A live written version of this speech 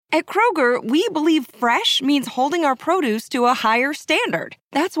At Kroger, we believe fresh means holding our produce to a higher standard.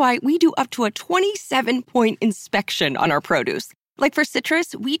 That's why we do up to a 27-point inspection on our produce. Like for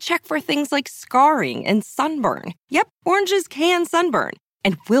citrus, we check for things like scarring and sunburn. Yep, oranges can sunburn,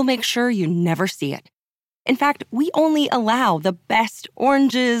 and we'll make sure you never see it. In fact, we only allow the best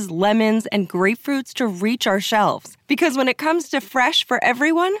oranges, lemons, and grapefruits to reach our shelves. Because when it comes to fresh for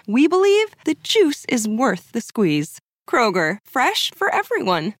everyone, we believe the juice is worth the squeeze. Kroger, fresh for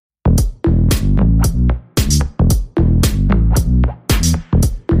everyone.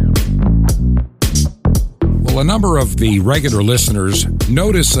 Well, a number of the regular listeners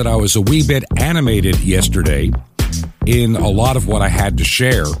noticed that I was a wee bit animated yesterday in a lot of what I had to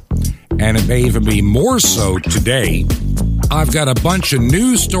share, and it may even be more so today. I've got a bunch of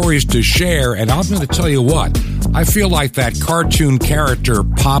news stories to share, and I'm going to tell you what, I feel like that cartoon character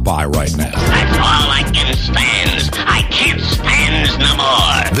Popeye right now. That's all I can stand. I can't stand no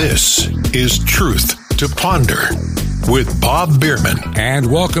more. This is Truth to Ponder with Bob Bierman.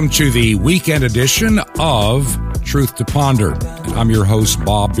 And welcome to the weekend edition of Truth to Ponder. I'm your host,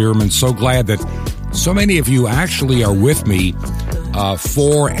 Bob Bierman. So glad that so many of you actually are with me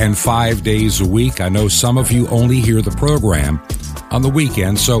 4 and 5 days a week. I know some of you only hear the program on the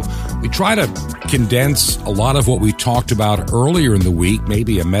weekend, so we try to condense a lot of what we talked about earlier in the week,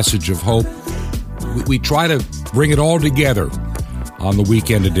 maybe a message of hope. We try to bring it all together on the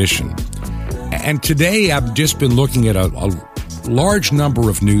weekend edition. And today I've just been looking at a large number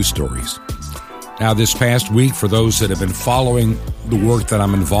of news stories. Now, this past week, for those that have been following the work that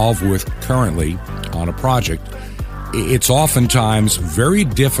I'm involved with currently on a project, it's oftentimes very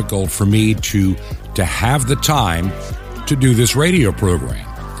difficult for me to have the time to do this radio program.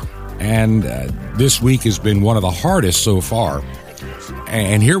 And this week has been one of the hardest so far.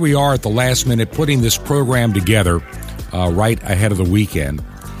 And here we are at the last minute putting this program together right ahead of the weekend.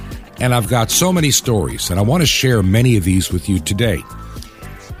 And I've got so many stories, and I want to share many of these with you today.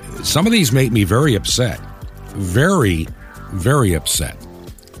 Some of these make me very upset. Very, very upset.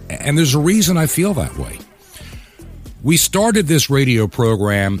 And there's a reason I feel that way. We started this radio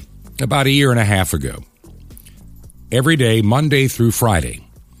program about a year and a half ago. Every day, Monday through Friday.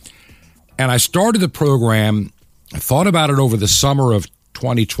 And I started the program, I thought about it over the summer of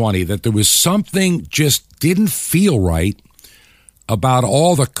 2020, that there was something just didn't feel right about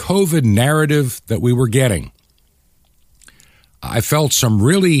all the COVID narrative that we were getting. I felt some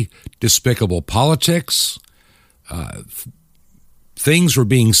really despicable politics. Things were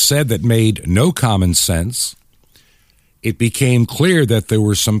being said that made no common sense. It became clear that there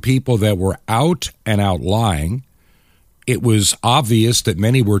were some people that were out and out lying. It was obvious that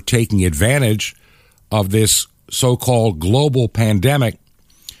many were taking advantage of this so-called global pandemic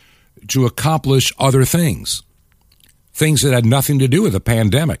to accomplish other things that had nothing to do with the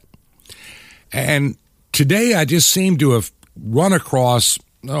pandemic. And today I just seem to have run across,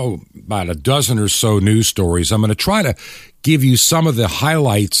 about a dozen or so news stories. I'm going to try to give you some of the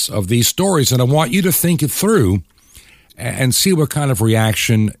highlights of these stories, and I want you to think it through and see what kind of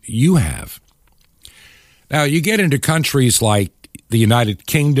reaction you have. Now, you get into countries like the United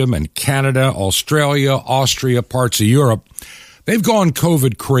Kingdom and Canada, Australia, Austria, parts of Europe. They've gone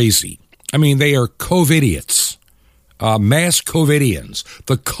COVID crazy. I mean, they are COVIDiots. Mass COVIDians,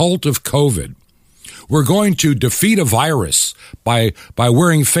 the cult of COVID. We're going to defeat a virus by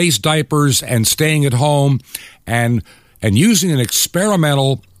wearing face diapers and staying at home and using an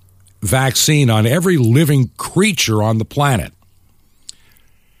experimental vaccine on every living creature on the planet.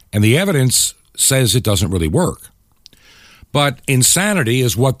 And the evidence says it doesn't really work. But insanity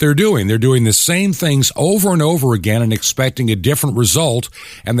is what they're doing. They're doing the same things over and over again and expecting a different result.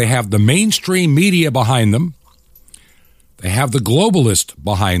 And they have the mainstream media behind them. They have the globalist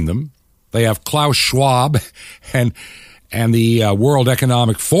behind them. They have Klaus Schwab and the World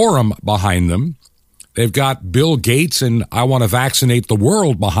Economic Forum behind them. They've got Bill Gates and I Want to Vaccinate the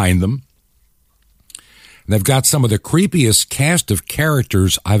World behind them. And they've got some of the creepiest cast of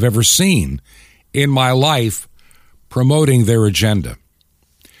characters I've ever seen in my life promoting their agenda.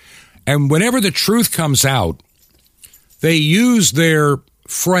 And whenever the truth comes out, they use their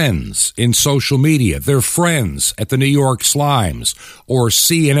friends in social media, their friends at the New York Slimes or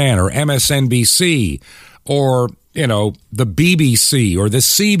CNN or MSNBC or, the BBC or the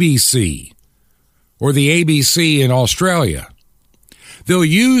CBC or the ABC in Australia. They'll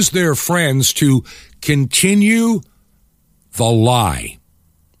use their friends to continue the lie,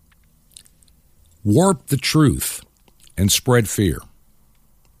 warp the truth, and spread fear.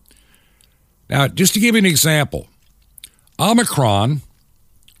 Now, just to give you an example, Omicron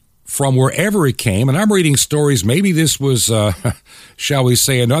from wherever it came, and I'm reading stories, maybe this was, shall we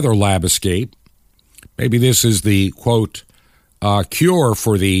say, another lab escape. Maybe this is the, quote, cure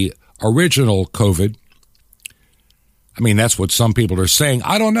for the original COVID. I mean, that's what some people are saying.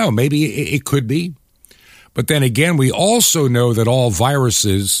 I don't know. Maybe it could be. But then again, we also know that all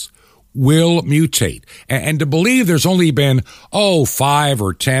viruses will mutate. And to believe there's only been, 5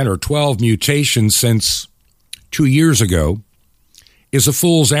 or 10 or 12 mutations since 2 years ago is a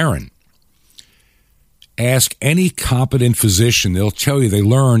fool's errand. Ask any competent physician. They'll tell you they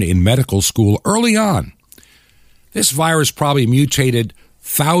learned in medical school early on. This virus probably mutated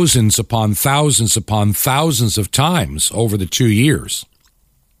thousands upon thousands upon thousands of times over the 2 years.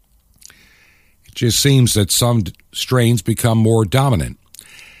 It just seems that some strains become more dominant.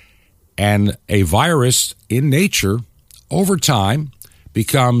 And a virus in nature, over time,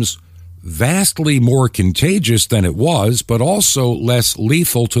 becomes vastly more contagious than it was, but also less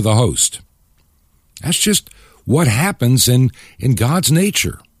lethal to the host. That's just what happens in God's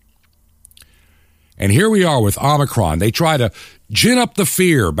nature. And here we are with Omicron. They try to gin up the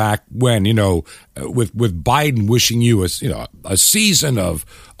fear back when, with Biden wishing you a season of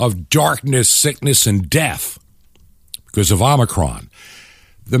darkness, sickness, and death because of Omicron.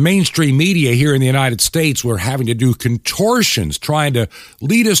 The mainstream media here in the United States were having to do contortions trying to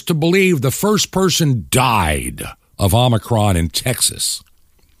lead us to believe the first person died of Omicron in Texas.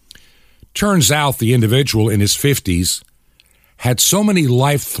 Turns out the individual in his 50s had so many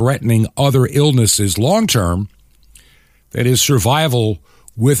life-threatening other illnesses long-term that his survival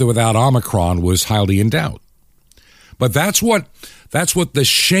with or without Omicron was highly in doubt. But that's what the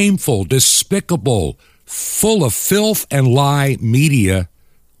shameful, despicable, full of filth and lie media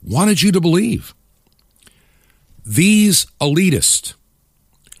wanted you to believe. These elitists,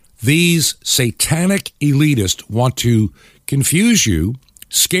 these satanic elitists want to confuse you,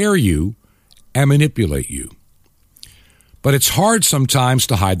 scare you, and manipulate you. But it's hard sometimes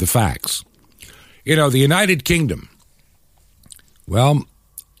to hide the facts. The United Kingdom, well,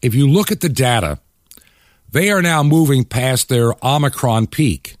 if you look at the data, they are now moving past their Omicron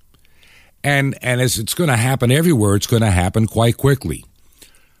peak. And as it's going to happen everywhere, it's going to happen quite quickly.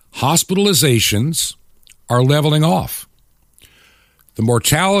 Hospitalizations are leveling off. The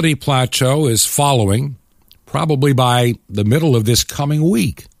mortality plateau is following, probably by the middle of this coming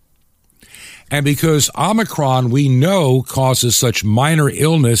week. And because Omicron, we know, causes such minor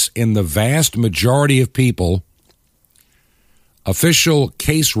illness in the vast majority of people, official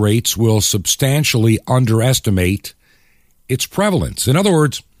case rates will substantially underestimate its prevalence. In other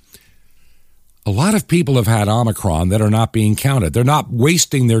words, a lot of people have had Omicron that are not being counted. They're not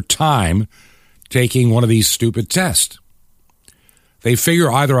wasting their time taking one of these stupid tests. They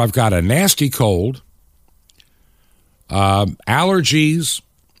figure either I've got a nasty cold, allergies,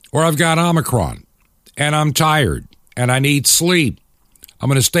 or I've got Omicron, and I'm tired, and I need sleep. I'm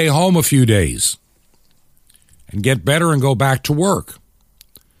going to stay home a few days and get better and go back to work.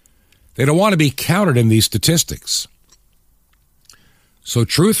 They don't want to be counted in these statistics. So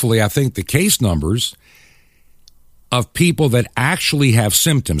truthfully, I think the case numbers of people that actually have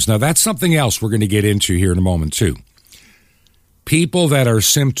symptoms, now that's something else we're going to get into here in a moment too. People that are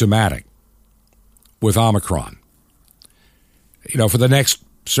symptomatic with Omicron, for the next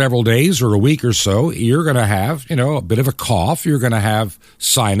several days or a week or so, you're going to have, a bit of a cough. You're going to have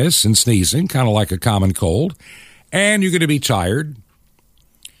sinus and sneezing, kind of like a common cold. And you're going to be tired.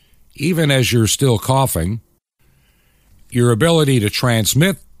 Even as you're still coughing, your ability to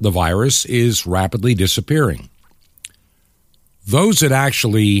transmit the virus is rapidly disappearing. Those that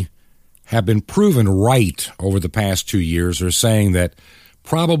actually have been proven right over the past 2 years are saying that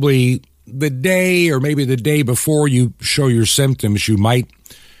probably the day or maybe the day before you show your symptoms, you might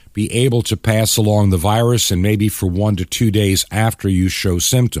be able to pass along the virus, and maybe for 1 to 2 days after you show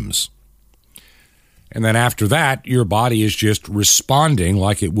symptoms. And then after that, your body is just responding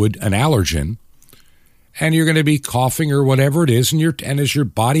like it would an allergen, and you're going to be coughing or whatever it is, and as your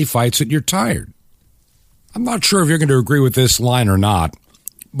body fights it, you're tired. I'm not sure if you're going to agree with this line or not,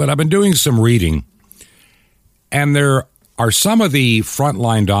 but I've been doing some reading, and there are some of the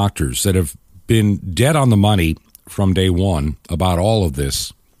frontline doctors that have been dead on the money from day one about all of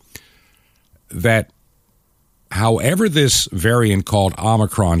this, that however this variant called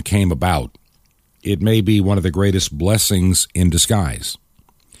Omicron came about, it may be one of the greatest blessings in disguise.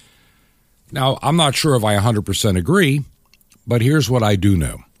 Now, I'm not sure if I 100% agree, but here's what I do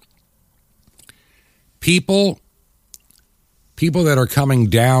know. People that are coming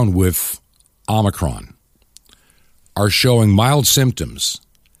down with Omicron are showing mild symptoms,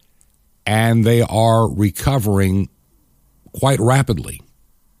 and they are recovering quite rapidly.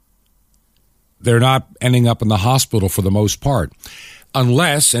 they're not ending up in the hospital for the most part.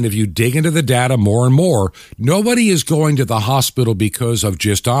 Unless, and if you dig into the data more and more, nobody is going to the hospital because of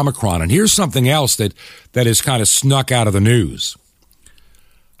just Omicron. And here's something else that is kind of snuck out of the news.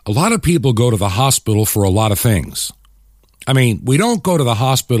 A lot of people go to the hospital for a lot of things. I mean, we don't go to the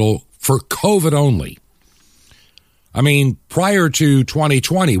hospital for COVID only. I mean, prior to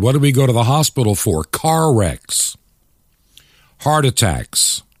 2020, what did we go to the hospital for? Car wrecks, heart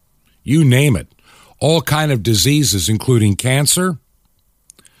attacks, you name it. All kind of diseases, including cancer,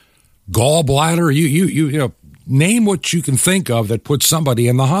 gallbladder, you know, name what you can think of that puts somebody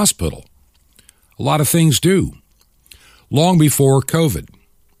in the hospital. A lot of things do, long before COVID.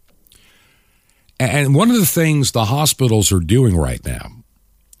 And one of the things the hospitals are doing right now,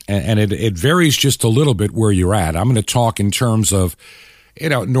 and it varies just a little bit where you're at. I'm going to talk in terms of, you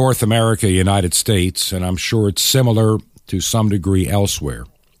know, North America, United States, and I'm sure it's similar to some degree elsewhere.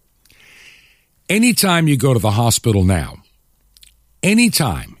 Anytime you go to the hospital now,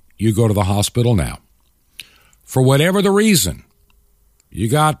 for whatever the reason, you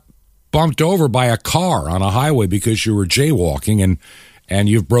got bumped over by a car on a highway because you were jaywalking and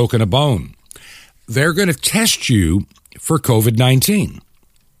you've broken a bone, they're going to test you for COVID-19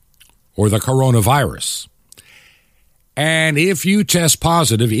 or the coronavirus. And if you test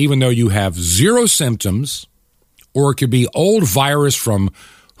positive, even though you have zero symptoms, or it could be old virus from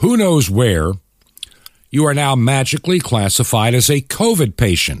who knows where, you are now magically classified as a COVID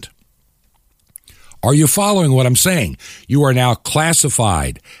patient. Are you following what I'm saying? You are now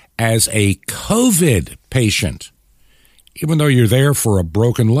classified as a COVID patient, even though you're there for a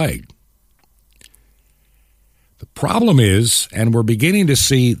broken leg. The problem is, and we're beginning to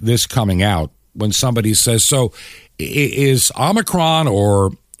see this coming out when somebody says, so is Omicron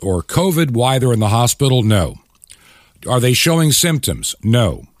or COVID why they're in the hospital? No. Are they showing symptoms?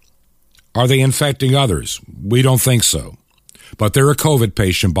 No. Are they infecting others? We don't think so. But they're a COVID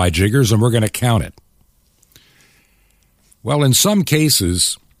patient by jiggers, and we're going to count it. Well, in some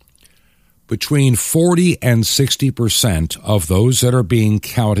cases, between 40 and 60% of those that are being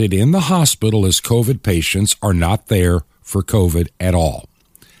counted in the hospital as COVID patients are not there for COVID at all.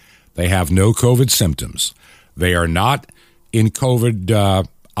 They have no COVID symptoms. They are not in COVID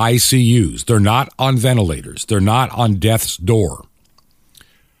ICUs. They're not on ventilators. They're not on death's door.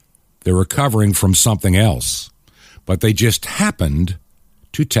 They're recovering from something else, but they just happened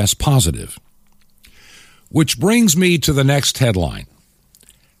to test positive. Which brings me to the next headline.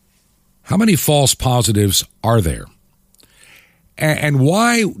 How many false positives are there? And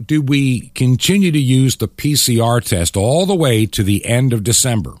why do we continue to use the PCR test all the way to the end of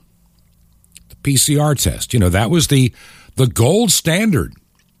December? The PCR test, you know, that was the gold standard.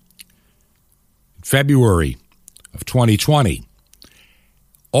 February of 2020,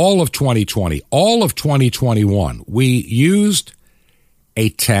 all of 2020, all of 2021, we used a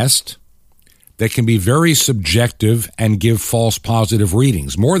test that can be very subjective and give false positive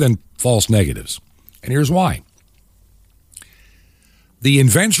readings, more than false negatives. And here's why. The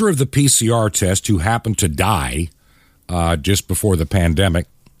inventor of the PCR test, who happened to die just before the pandemic,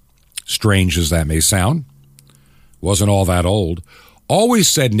 strange as that may sound, wasn't all that old, always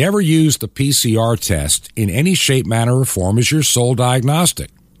said never use the PCR test in any shape, manner, or form as your sole diagnostic,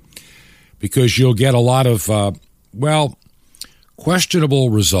 because you'll get a lot of, questionable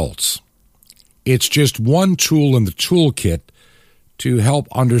results. It's just one tool in the toolkit to help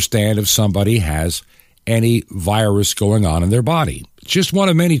understand if somebody has any virus going on in their body. It's just one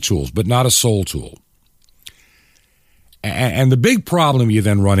of many tools, but not a sole tool. And the big problem you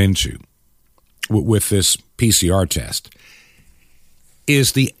then run into with this PCR test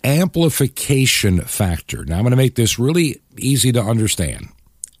is the amplification factor. Now, I'm going to make this really easy to understand.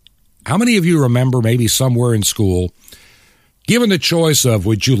 How many of you remember maybe somewhere in school, given the choice of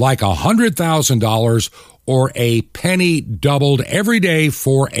would you like $100,000 or a penny doubled every day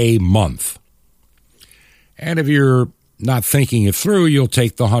for a month? And if you're not thinking it through, you'll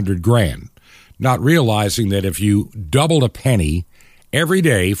take the $100,000, not realizing that if you doubled a penny every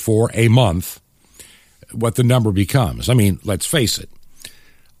day for a month, what the number becomes. I mean, let's face it.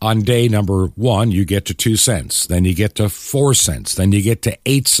 On day number 1, you get to 2 cents. Then you get to 4 cents. Then you get to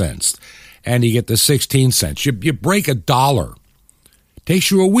 8 cents. And you get to 16 cents. You break $1. It takes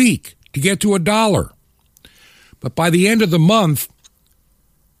you a week to get to $1. But by the end of the month,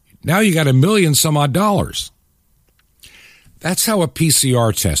 now you got $1 million some odd dollars. That's how a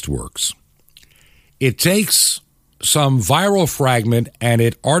PCR test works. It takes some viral fragment and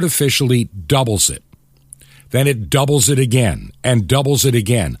it artificially doubles it. Then it doubles it again and doubles it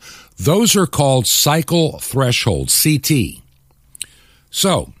again. Those are called cycle thresholds, CT.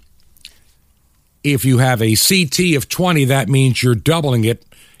 So, If you have a CT of 20, that means you're doubling it,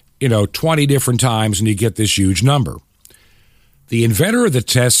 20 different times, and you get this huge number. The inventor of the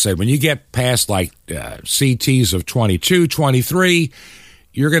test said when you get past CTs of 22, 23,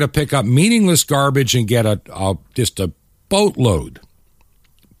 you're going to pick up meaningless garbage and get just a boatload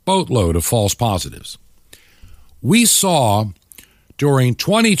of false positives. We saw during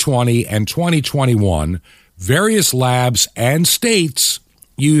 2020 and 2021 various labs and states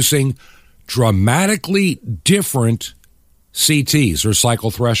using dramatically different CTs or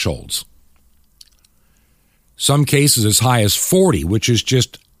cycle thresholds. Some cases as high as 40, which is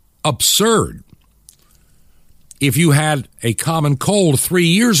just absurd. If you had a common cold 3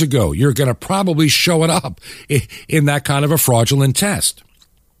 years ago, you're going to probably show it up in that kind of a fraudulent test.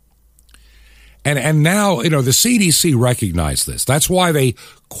 And now, the CDC recognized this. That's why they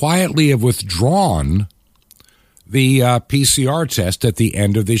quietly have withdrawn the PCR test at the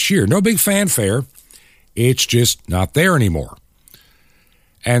end of this year. No big fanfare. It's just not there anymore.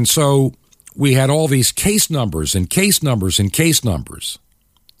 And so we had all these case numbers and case numbers and case numbers.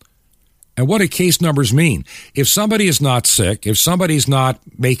 And what do case numbers mean? If somebody is not sick, if somebody's not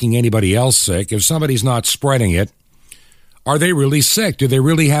making anybody else sick, if somebody's not spreading it, are they really sick? Do they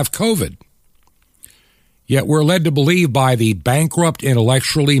really have COVID? Yet we're led to believe by the bankrupt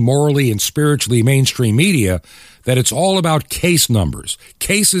intellectually, morally, and spiritually mainstream media that it's all about case numbers.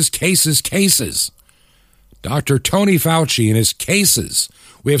 Cases, cases, cases. Dr. Tony Fauci and his cases.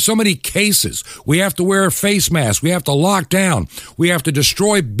 We have so many cases. We have to wear a face mask. We have to lock down. We have to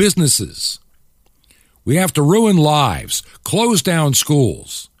destroy businesses. We have to ruin lives, close down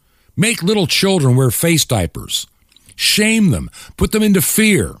schools, make little children wear face diapers, shame them, put them into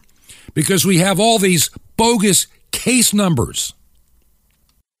fear, because we have all these bogus case numbers.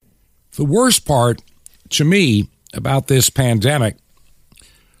 The worst part, to me, about this pandemic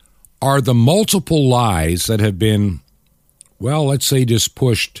are the multiple lies that have been, let's say just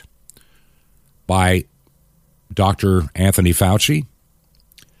pushed by Dr. Anthony Fauci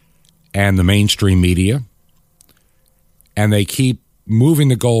and the mainstream media. And they keep moving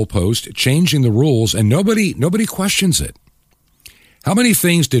the goalpost, changing the rules, and nobody questions it. How many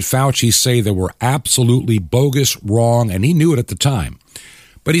things did Fauci say that were absolutely bogus, wrong, and he knew it at the time?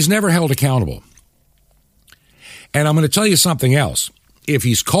 But he's never held accountable. And I'm going to tell you something else. If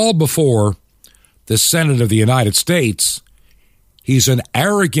he's called before the Senate of the United States, he's an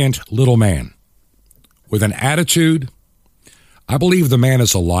arrogant little man with an attitude. I believe the man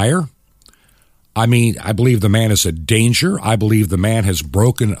is a liar. I believe the man is a danger. I believe the man has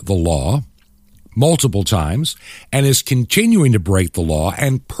broken the law multiple times and is continuing to break the law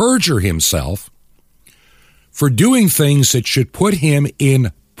and perjure himself for doing things that should put him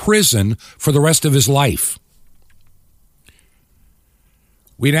in prison for the rest of his life.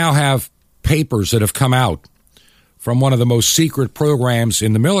 We now have papers that have come out from one of the most secret programs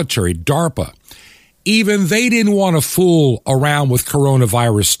in the military, DARPA. Even they didn't want to fool around with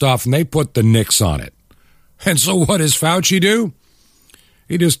coronavirus stuff, and they put the nix on it. And so what does Fauci do?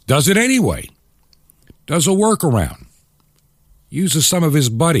 He just does it anyway. Does a workaround. Uses some of his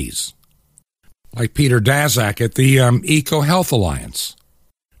buddies, like Peter Daszak at the EcoHealth Alliance,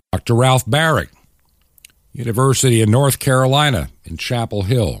 Dr. Ralph Barrett, University of North Carolina in Chapel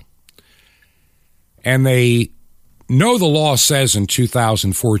Hill. And they know the law says in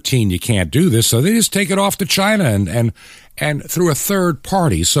 2014 you can't do this, so they just take it off to China and through a third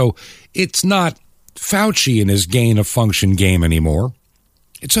party. So it's not Fauci and his gain of function game anymore.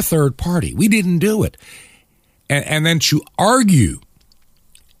 It's a third party. We didn't do it. And then to argue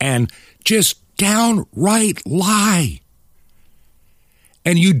and just downright lie.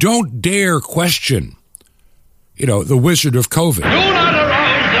 And you don't dare question, the wizard of COVID. Do not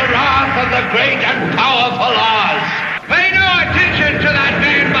arouse the wrath of the great and powerful Oz. Pay no attention to that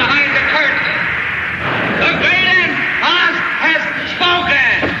man behind the curtain. The great and Oz has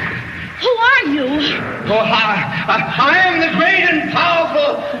spoken. Who are you? I am the great and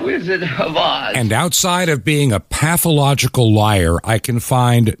powerful Wizard of Oz. And outside of being a pathological liar, I can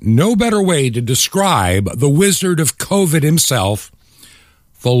find no better way to describe the wizard of COVID himself,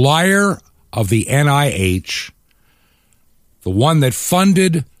 the liar of the NIH, the one that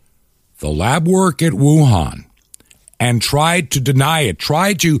funded the lab work at Wuhan and tried to deny it,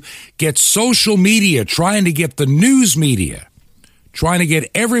 tried to get social media, trying to get the news media, trying to get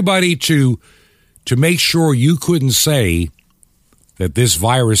everybody to make sure you couldn't say that this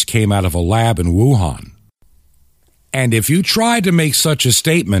virus came out of a lab in Wuhan. And if you tried to make such a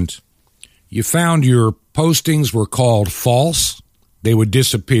statement, you found your postings were called false. They would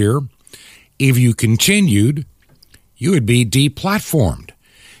disappear. If you continued, you would be deplatformed.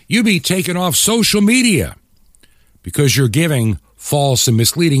 You'd be taken off social media because you're giving false and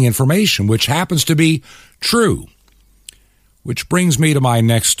misleading information, which happens to be true. Which brings me to my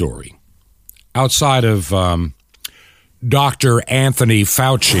next story. Outside of Dr. Anthony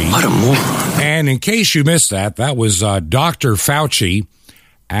Fauci. What a moron. And in case you missed that, that was Dr. Fauci,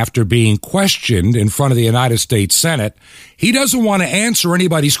 after being questioned in front of the United States Senate. He doesn't want to answer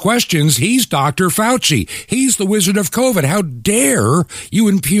anybody's questions. He's Dr. Fauci. He's the wizard of COVID. How dare you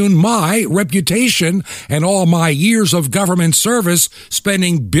impugn my reputation and all my years of government service,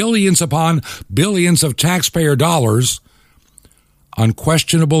 spending billions upon billions of taxpayer dollars on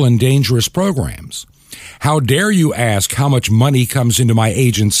questionable and dangerous programs? How dare you ask how much money comes into my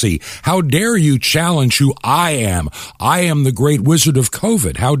agency? How dare you challenge who I am? I am the great wizard of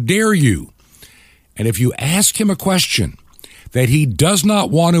COVID. How dare you? And if you ask him a question that he does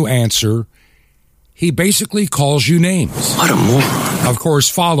not want to answer, he basically calls you names. What a moron. Of course,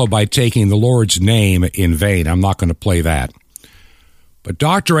 followed by taking the Lord's name in vain. I'm not going to play that. But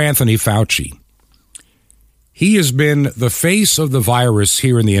Dr. Anthony Fauci, he has been the face of the virus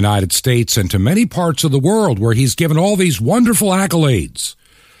here in the United States and to many parts of the world, where he's given all these wonderful accolades.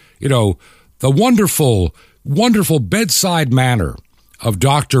 You know, the wonderful, wonderful bedside manner of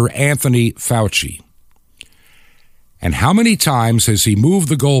Dr. Anthony Fauci. And how many times has he moved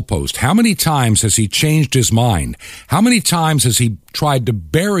the goalpost? How many times has he changed his mind? How many times has he tried to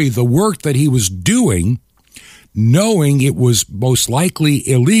bury the work that he was doing, knowing it was most likely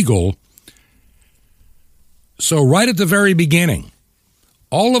illegal? So right at the very beginning,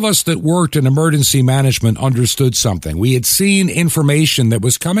 all of us that worked in emergency management understood something. We had seen information that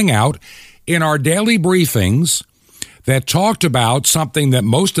was coming out in our daily briefings that talked about something that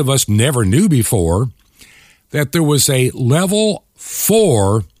most of us never knew before, that there was a level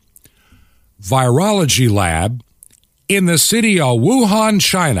 4 virology lab in the city of Wuhan,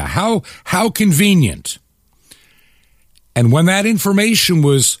 China. How convenient. And when that information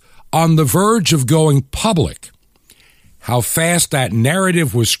was on the verge of going public, how fast that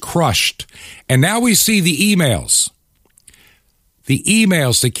narrative was crushed. And now we see the emails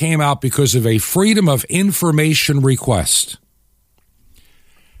that came out because of a Freedom of Information request.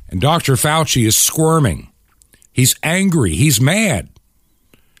 And Dr. Fauci is squirming. He's angry. He's mad.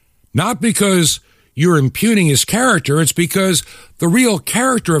 Not because you're impugning his character. It's because the real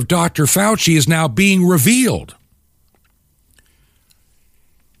character of Dr. Fauci is now being revealed.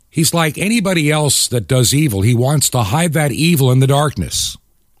 He's like anybody else that does evil. He wants to hide that evil in the darkness.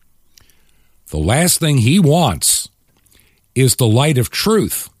 The last thing he wants is the light of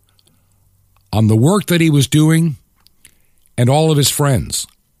truth on the work that he was doing and all of his friends.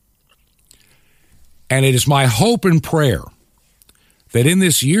 And it is my hope and prayer that in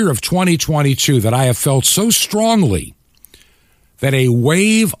this year of 2022 that I have felt so strongly that a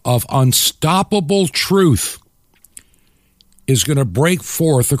wave of unstoppable truth is going to break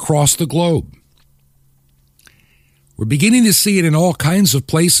forth across the globe. We're beginning to see it in all kinds of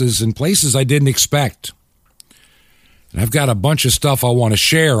places, in places I didn't expect. And I've got a bunch of stuff I want to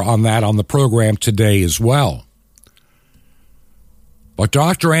share on that on the program today as well. But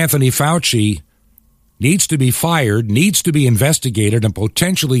Dr. Anthony Fauci needs to be fired, needs to be investigated, and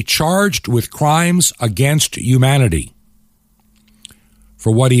potentially charged with crimes against humanity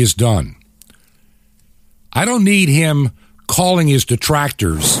for what he has done. I don't need him calling his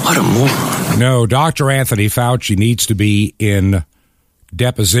detractors. What a moron. No, Dr. Anthony Fauci needs to be in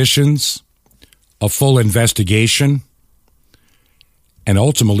depositions, a full investigation, and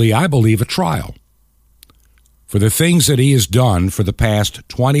ultimately, I believe, a trial for the things that he has done for the past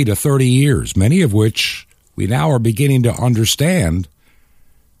 20 to 30 years, many of which we now are beginning to understand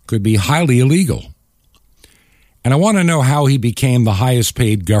could be highly illegal. And I want to know how he became the highest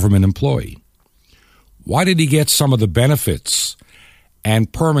paid government employee. Why did he get some of the benefits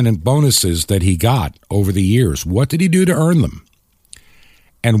and permanent bonuses that he got over the years? What did he do to earn them?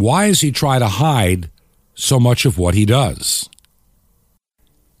 And why does he try to hide so much of what he does?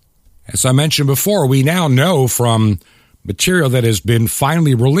 As I mentioned before, we now know from material that has been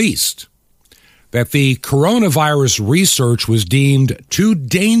finally released that the coronavirus research was deemed too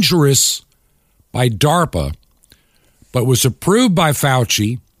dangerous by DARPA, but was approved by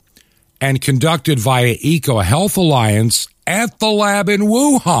Fauci and conducted via EcoHealth Alliance at the lab in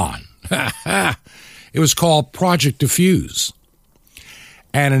Wuhan. It was called Project Diffuse.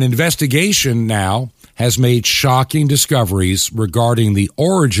 And an investigation now has made shocking discoveries regarding the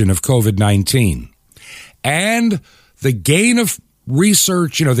origin of COVID-19 and the gain of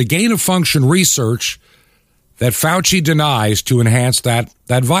research, the gain of function research that Fauci denies to enhance that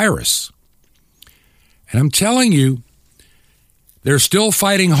virus. And I'm telling you, They're still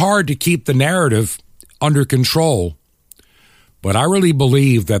fighting hard to keep the narrative under control. But I really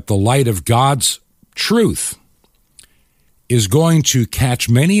believe that the light of God's truth is going to catch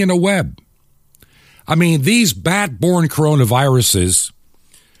many in a web. I mean, these bat-borne coronaviruses,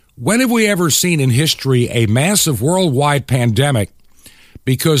 when have we ever seen in history a massive worldwide pandemic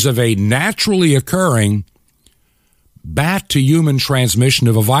because of a naturally occurring bat-to-human transmission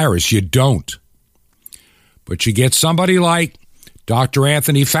of a virus? You don't. But you get somebody like Dr.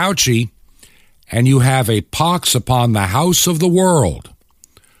 Anthony Fauci, and you have a pox upon the house of the world.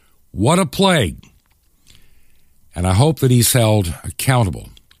 What a plague. And I hope that he's held accountable.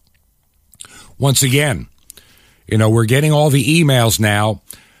 Once again, we're getting all the emails now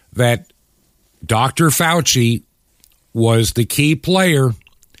that Dr. Fauci was the key player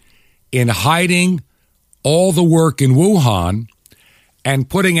in hiding all the work in Wuhan and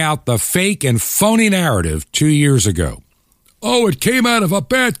putting out the fake and phony narrative 2 years ago. Oh, it came out of a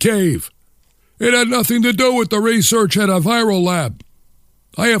bat cave. It had nothing to do with the research at a viral lab.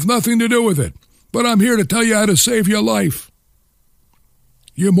 I have nothing to do with it, but I'm here to tell you how to save your life.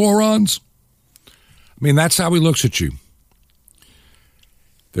 You morons. I mean, that's how he looks at you.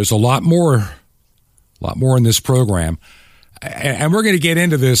 There's a lot more in this program. And we're going to get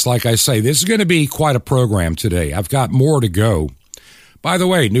into this, like I say. This is going to be quite a program today. I've got more to go. By the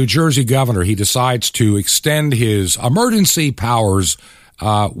way, New Jersey governor, he decides to extend his emergency powers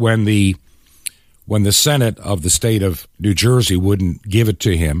when the Senate of the state of New Jersey wouldn't give it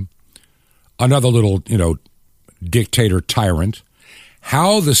to him. Another little, dictator tyrant.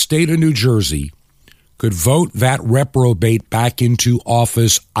 How the state of New Jersey could vote that reprobate back into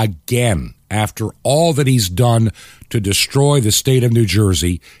office again after all that he's done to destroy the state of New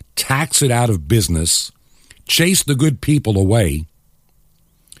Jersey, tax it out of business, chase the good people away.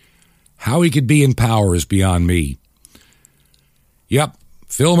 How he could be in power is beyond me. Yep,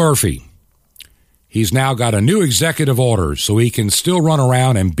 Phil Murphy. He's now got a new executive order so he can still run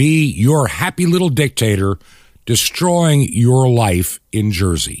around and be your happy little dictator destroying your life in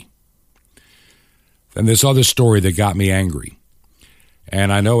Jersey. Then this other story that got me angry.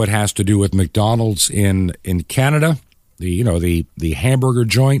 And I know it has to do with McDonald's in Canada, the hamburger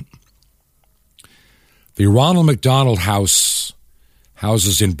joint. The Ronald McDonald houses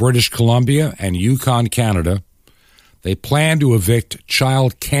in British Columbia and Yukon, Canada. They plan to evict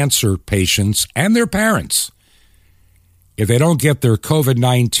child cancer patients and their parents if they don't get their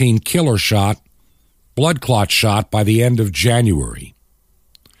COVID-19 killer shot, blood clot shot, by the end of January.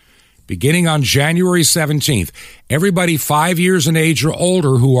 Beginning on January 17th, everybody 5 years in age or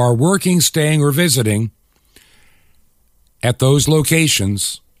older who are working, staying, or visiting at those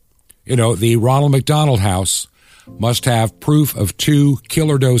locations, the Ronald McDonald House, must have proof of 2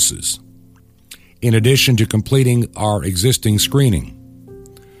 killer doses, in addition to completing our existing screening.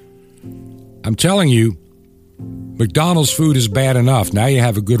 I'm telling you, McDonald's food is bad enough. Now you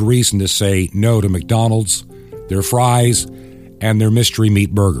have a good reason to say no to McDonald's, their fries, and their mystery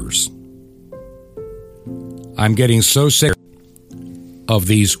meat burgers. I'm getting so sick of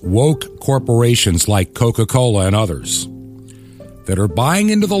these woke corporations like Coca-Cola and others that are buying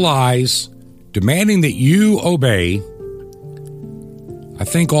into the lies, demanding that you obey. I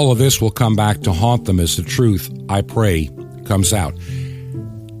think all of this will come back to haunt them as the truth, I pray, comes out.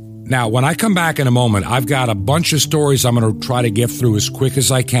 Now, when I come back in a moment, I've got a bunch of stories I'm going to try to get through as quick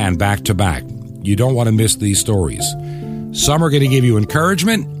as I can, back to back. You don't want to miss these stories. Some are going to give you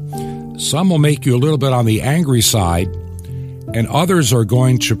encouragement. Some will make you a little bit on the angry side. And others are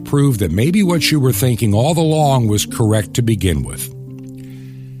going to prove that maybe what you were thinking all along was correct to begin with.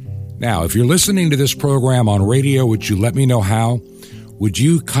 Now, if you're listening to this program on radio, would you let me know how? Would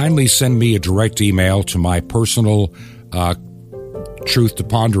you kindly send me a direct email to my personal Truth to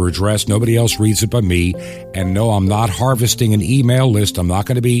Ponder address? Nobody else reads it but me. And no, I'm not harvesting an email list. I'm not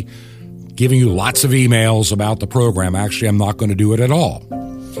going to be giving you lots of emails about the program. Actually, I'm not going to do it at all.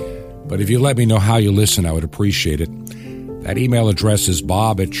 But if you let me know how you listen, I would appreciate it. That email address is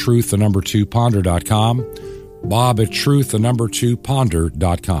bob@truth2ponder.com.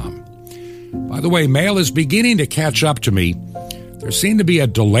 bob@truth2ponder.com. By the way, mail is beginning to catch up to me. There seemed to be a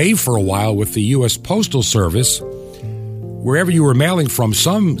delay for a while with the U.S. Postal Service. Wherever you were mailing from,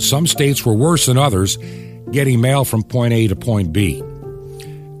 some states were worse than others, getting mail from point A to point B.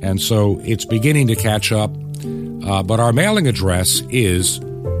 And so it's beginning to catch up. But our mailing address is,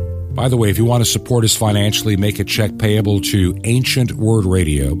 by the way, if you want to support us financially, make a check payable to Ancient Word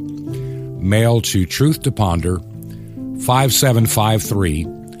Radio, mail to Truth to Ponder, 5753,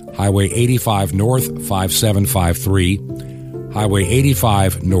 Highway 85 North, 5753, Highway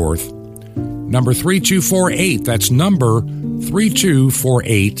 85 North, number 3248. That's number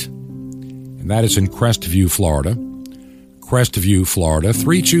 3248. And that is in Crestview, Florida. Crestview, Florida,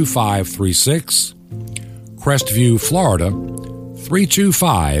 32536. Crestview, Florida,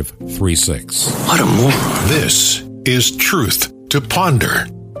 32536. What a moron. This is Truth to Ponder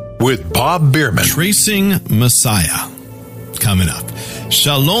with Bob Bierman. Tracing Messiah. Coming up.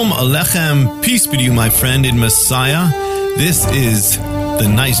 Shalom Alechem. Peace be to you, my friend in Messiah. This is the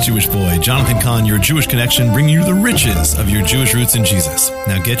nice Jewish boy, Jonathan Kahn, your Jewish connection, bringing you the riches of your Jewish roots in Jesus.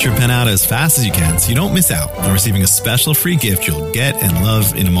 Now get your pen out as fast as you can so you don't miss out on receiving a special free gift you'll get and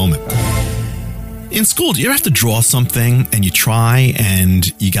love in a moment. In school, do you ever have to draw something and you try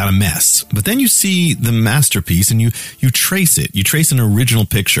and you got a mess? But then you see the masterpiece and you trace it. You trace an original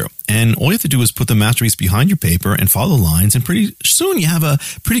picture. And all you have to do is put the masterpiece behind your paper and follow the lines. And pretty soon you have a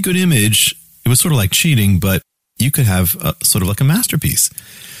pretty good image. It was sort of like cheating, but you could have sort of like a masterpiece.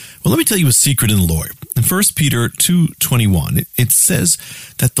 Well, let me tell you a secret in the Lord. In 1 Peter 2:21, it says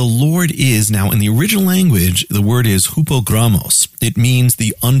that the Lord is, now in the original language, the word is hupogramos. It means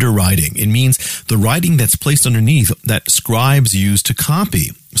the underwriting. It means the writing that's placed underneath that scribes use to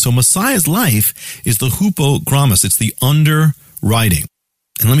copy. So Messiah's life is the hupogramos. It's the underwriting.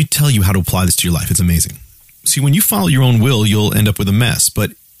 And let me tell you how to apply this to your life. It's amazing. See, when you follow your own will, you'll end up with a mess.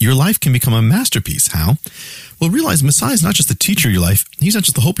 But your life can become a masterpiece. How? Well, realize Messiah is not just the teacher of your life. He's not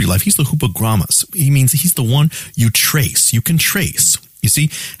just the hope of your life. He's the hupogramos. He means he's the one you trace. You can trace. You see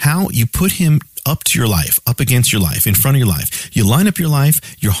how you put him up to your life, up against your life, in front of your life. You line up your life,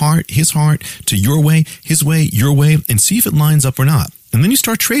 your heart, his heart, to your way, his way, your way, and see if it lines up or not. And then you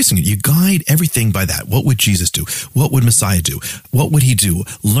start tracing it. You guide everything by that. What would Jesus do? What would Messiah do? What would he do?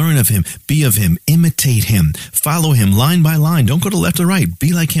 Learn of him, be of him, imitate him, follow him line by line. Don't go to left or right.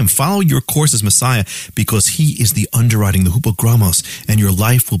 Be like him. Follow your course as Messiah because he is the underwriting, the hupogramos, and your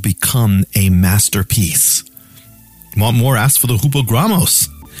life will become a masterpiece. Want more? Ask for the hupogramos.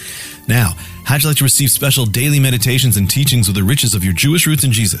 Now, how'd you like to receive special daily meditations and teachings of the riches of your Jewish roots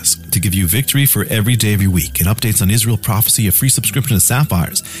in Jesus to give you victory for every day of your week and updates on Israel prophecy, a free subscription to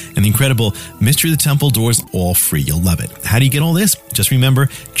Sapphires, and the incredible Mystery of the Temple Doors, all free. You'll love it. How do you get all this? Just remember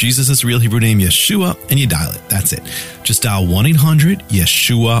Jesus' real Hebrew name, Yeshua, and you dial it. That's it. Just dial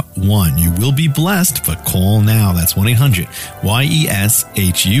 1-800-YESHUA-1. You will be blessed, but call now. That's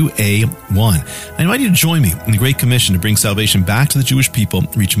 1-800-YESHUA-1. I invite you to join me in the Great Commission to bring salvation back to the Jewish people,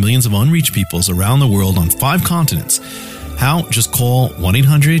 reach millions of unreached peoples around the world on 5 continents. How? Just call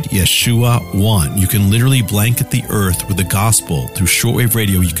 1-800-YESHUA-1. You can literally blanket the earth with the gospel. Through shortwave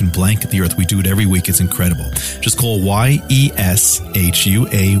radio, you can blanket the earth. We do it every week. It's incredible. Just call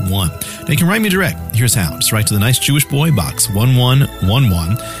YESHUA-1. Now, you can write me direct. Here's how. Just write to the Nice Jewish Boy, Box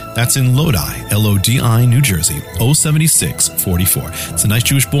 1111. That's in Lodi, Lodi, New Jersey, 07644. It's the Nice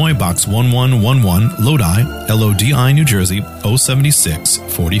Jewish Boy, Box 1111, Lodi, Lodi, New Jersey,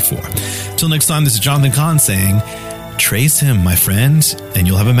 07644. Till next time, this is Jonathan Kahn saying, trace him, my friend, and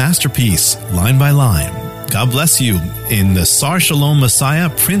you'll have a masterpiece, line by line. God bless you in the Sar Shalom Messiah,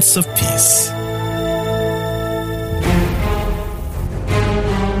 Prince of Peace.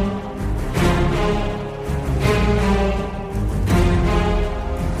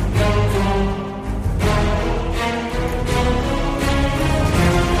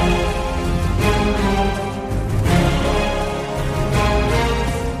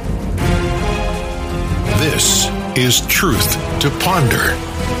 This is Truth to Ponder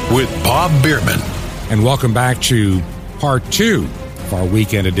with Bob Bierman. And welcome back to part 2 of our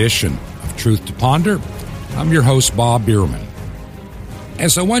weekend edition of Truth to Ponder. I'm your host, Bob Bierman.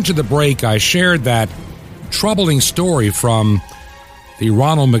 As I went to the break, I shared that troubling story from the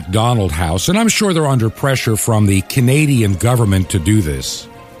Ronald McDonald House, and I'm sure they're under pressure from the Canadian government to do this.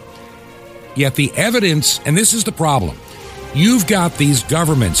 Yet the evidence, and this is the problem, you've got these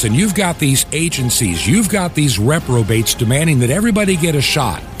governments and you've got these agencies, you've got these reprobates demanding that everybody get a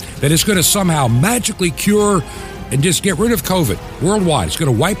shot, that it's going to somehow magically cure and just get rid of COVID worldwide. It's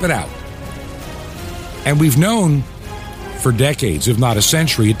going to wipe it out. And we've known for decades, if not a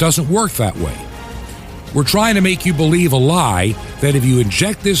century, it doesn't work that way. We're trying to make you believe a lie that if you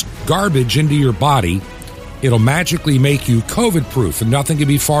inject this garbage into your body, it'll magically make you COVID-proof, and nothing can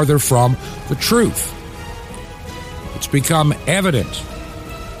be farther from the truth. It's become evident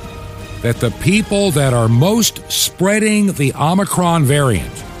that the people that are most spreading the Omicron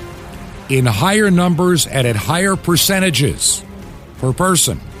variant in higher numbers and at higher percentages per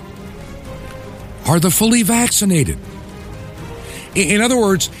person are the fully vaccinated. In other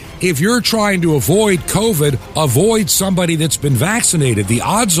words, if you're trying to avoid COVID, avoid somebody that's been vaccinated. The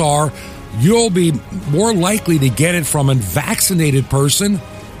odds are you'll be more likely to get it from a vaccinated person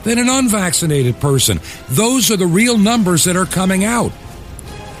than an unvaccinated person. Those are the real numbers that are coming out.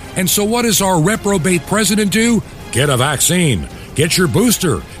 And so what does our reprobate president do? Get a vaccine. Get your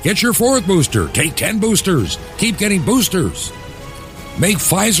booster. Get your fourth booster. Take 10 boosters. Keep getting boosters. Make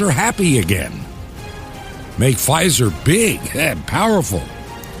Pfizer happy again. Make Pfizer big and powerful.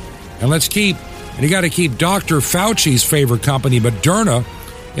 And you got to keep Dr. Fauci's favorite company, Moderna,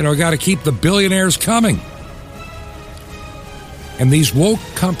 got to keep the billionaires coming. And these woke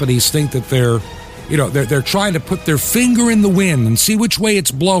companies think that they're trying to put their finger in the wind and see which way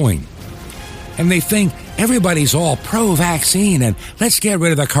it's blowing. And they think everybody's all pro-vaccine and let's get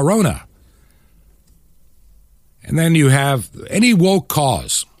rid of the corona. And then you have any woke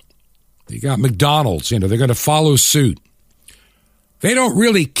cause. You got McDonald's, they're going to follow suit. They don't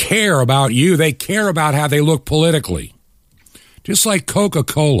really care about you. They care about how they look politically. Just like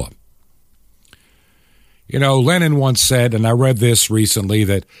Coca-Cola. Lenin once said, and I read this recently,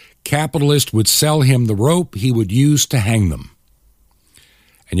 that capitalists would sell him the rope he would use to hang them.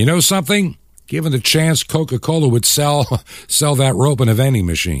 And you know something? Given the chance, Coca-Cola would sell that rope in a vending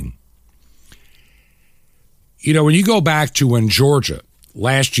machine. When you go back to when Georgia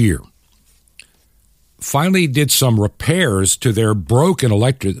last year finally did some repairs to their broken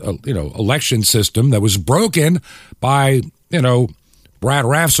election system that was broken by, Brad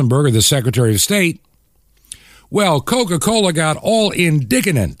Raffensperger, the Secretary of State. Well, Coca-Cola got all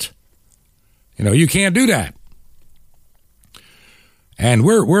indignant. You can't do that. And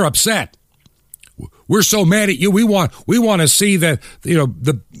we're upset. We're so mad at you. We want to see that,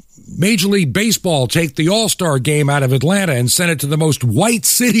 the Major League Baseball take the All-Star game out of Atlanta and send it to the most white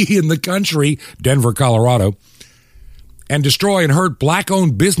city in the country, Denver, Colorado, and destroy and hurt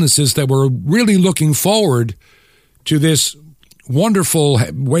black-owned businesses that were really looking forward to this wonderful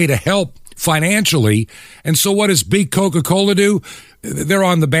way to help financially. And so what does big Coca-Cola do? They're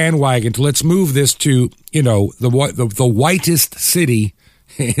on the bandwagon to let's move this to, the whitest city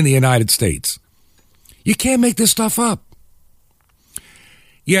in the United States. You can't make this stuff up.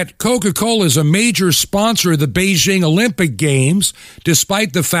 Yet Coca-Cola is a major sponsor of the Beijing Olympic Games,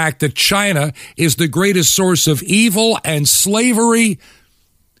 despite the fact that China is the greatest source of evil and slavery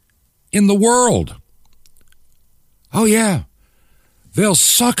in the world. Oh, yeah. They'll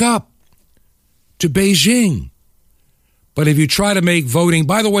suck up to Beijing. But if you try to make voting,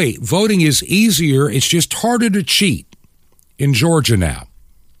 by the way, voting is easier. It's just harder to cheat in Georgia now,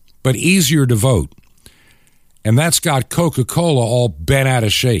 but easier to vote. And that's got Coca-Cola all bent out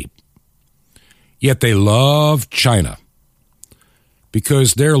of shape. Yet they love China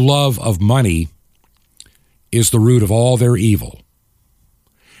because their love of money is the root of all their evil.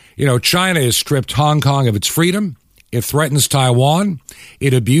 China has stripped Hong Kong of its freedom. It threatens Taiwan.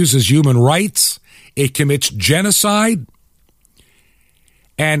 It abuses human rights. It commits genocide.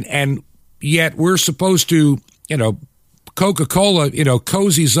 And yet we're supposed to, Coca-Cola,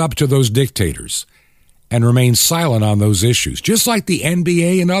 cozies up to those dictators and remains silent on those issues, just like the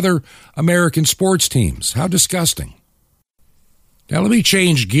NBA and other American sports teams. How disgusting. Now, let me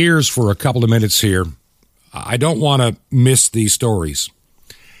change gears for a couple of minutes here. I don't want to miss these stories.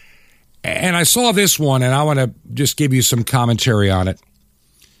 And I saw this one, and I want to just give you some commentary on it.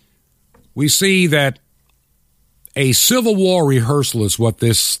 We see that a Civil War rehearsal is what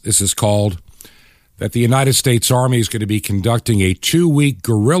this is called, that the United States Army is going to be conducting a 2-week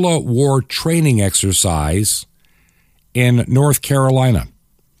guerrilla war training exercise in North Carolina.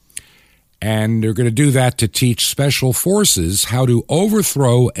 And they're going to do that to teach special forces how to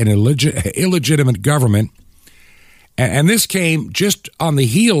overthrow an illegitimate government. And this came just on the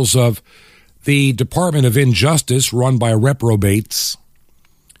heels of the Department of Injustice run by reprobates,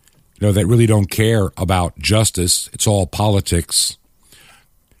 that really don't care about justice. It's all politics.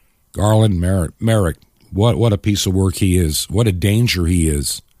 Garland Merrick, what a piece of work he is. What a danger he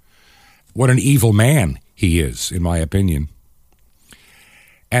is. What an evil man he is, in my opinion.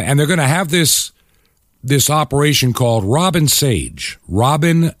 And they're going to have this operation called Robin Sage.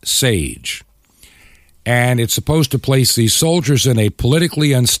 And it's supposed to place these soldiers in a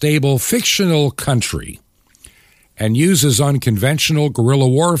politically unstable, fictional country and uses unconventional guerrilla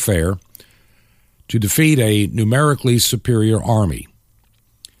warfare to defeat a numerically superior army.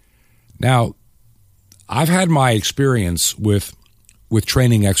 Now, I've had my experience with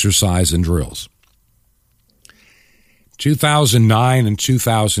training exercise and drills. 2009 and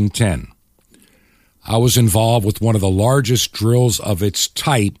 2010, I was involved with one of the largest drills of its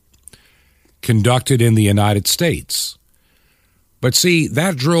type conducted in the United States. But see,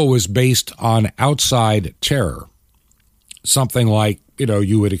 that drill was based on outside terror, something like,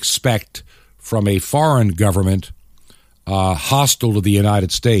 you would expect from a foreign government hostile to the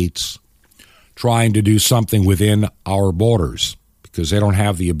United States trying to do something within our borders because they don't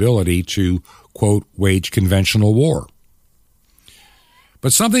have the ability to, quote, wage conventional war.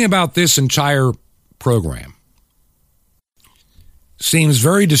 But something about this entire program seems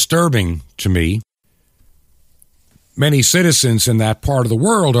very disturbing to me. Many citizens in that part of the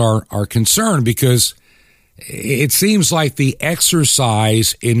world are concerned because it seems like the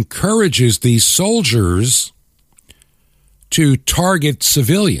exercise encourages these soldiers to target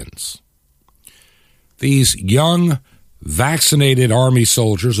civilians. These young, vaccinated Army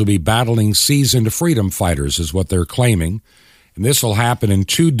soldiers will be battling seasoned freedom fighters, is what they're claiming. And this will happen in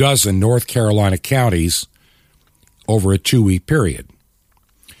 24 North Carolina counties over a 2-week period,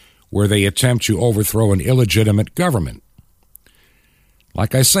 where they attempt to overthrow an illegitimate government.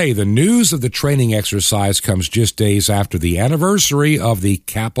 Like I say, the news of the training exercise comes just days after the anniversary of the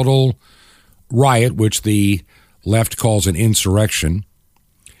Capitol riot, which the left calls an insurrection.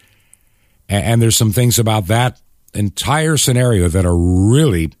 And there's some things about that entire scenario that are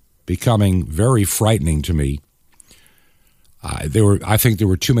really becoming very frightening to me. I think there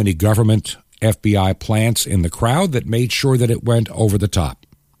were too many government FBI plants in the crowd that made sure that it went over the top.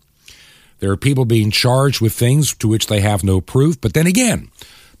 There are people being charged with things to which they have no proof. But then again,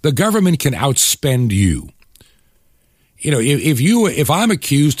 the government can outspend you. You know, if I'm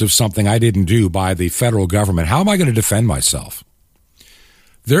accused of something I didn't do by the federal government, how am I going to defend myself?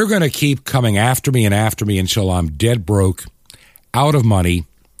 They're going to keep coming after me until I'm dead broke, out of money,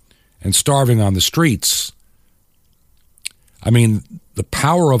 and starving on the streets. I mean, the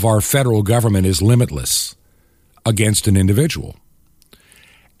power of our federal government is limitless against an individual.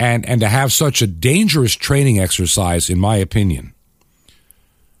 And to have such a dangerous training exercise, in my opinion,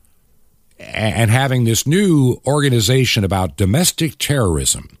 and having this new organization about domestic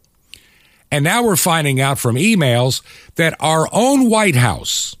terrorism. And now we're finding out from emails that our own White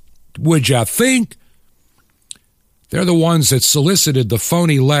House, would you think, they're the ones that solicited the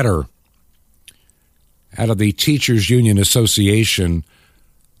phony letter out of the Teachers Union Association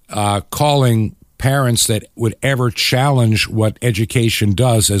calling parents that would ever challenge what education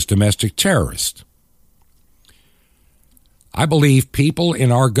does as domestic terrorists. I believe people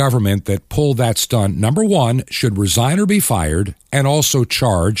in our government that pull that stunt, number one, should resign or be fired and also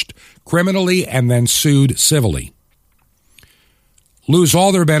charged criminally and then sued civilly. Lose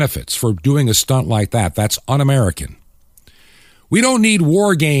all their benefits for doing a stunt like that. That's un-American. We don't need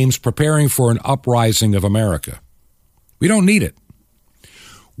war games preparing for an uprising of America. We don't need it.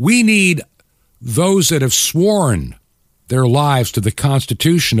 We need those that have sworn their lives to the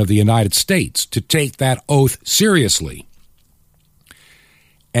Constitution of the United States to take that oath seriously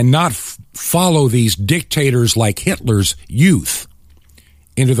and not follow these dictators like Hitler's youth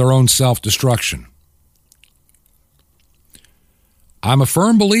into their own self-destruction. I'm a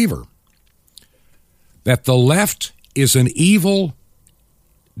firm believer that the left is an evil,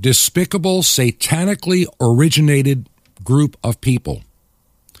 despicable, satanically originated group of people.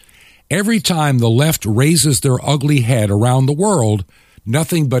 Every time the left raises their ugly head around the world,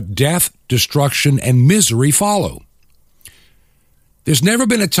 nothing but death, destruction, and misery follow. There's never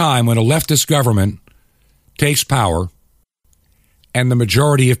been a time when a leftist government takes power and the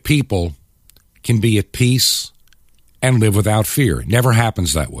majority of people can be at peace and live without fear. It never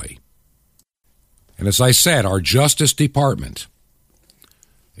happens that way. And as I said, our Justice Department,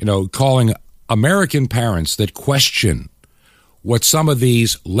 calling American parents that question what some of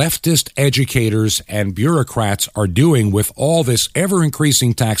these leftist educators and bureaucrats are doing with all this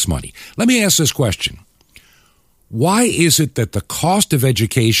ever-increasing tax money. Let me ask this question. Why is it that the cost of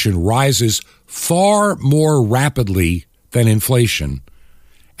education rises far more rapidly than inflation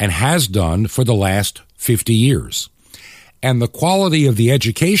and has done for the last 50 years? And the quality of the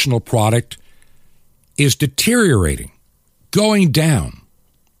educational product is deteriorating, going down.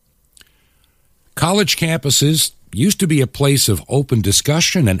 College campuses used to be a place of open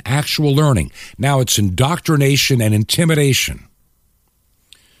discussion and actual learning. Now it's indoctrination and intimidation.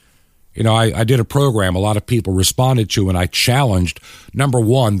 I did a program a lot of people responded to, and I challenged, number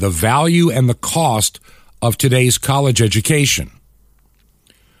one, the value and the cost of today's college education.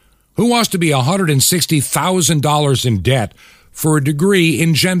 Who wants to be $160,000 in debt for a degree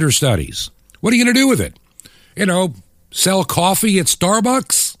in gender studies? What are you going to do with it? Sell coffee at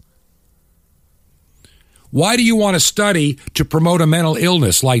Starbucks? Why do you want to study to promote a mental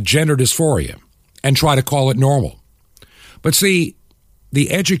illness like gender dysphoria and try to call it normal? But see,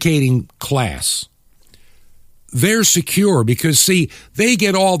 the educating class, they're secure because, they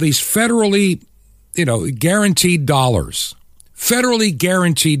get all these federally, guaranteed dollars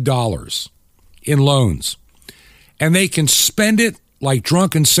in loans. and they can spend it like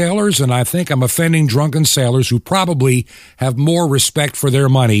drunken sailors, and I think I'm offending drunken sailors who probably have more respect for their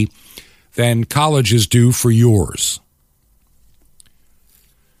money than colleges do for yours.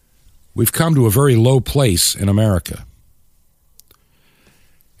 We've come to a very low place in America.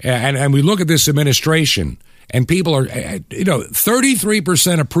 And we look at this administration, and people are,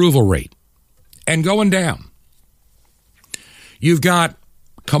 33% approval rate and going down. You've got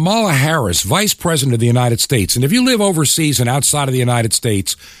Kamala Harris, Vice President of the United States. And if you live overseas and outside of the United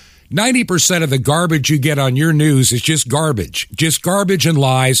States, 90% of the garbage you get on your news is just garbage and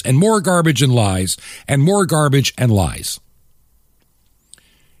lies, and more garbage and lies, and more garbage and lies.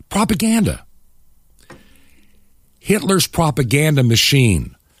 Propaganda. Hitler's propaganda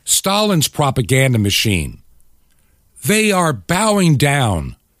machine, Stalin's propaganda machine. They are bowing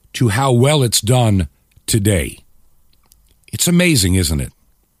down to how well it's done today. It's amazing, isn't it?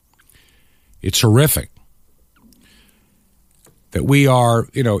 It's horrific that we are,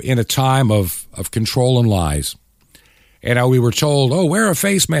 in a time of control and lies. And we were told, wear a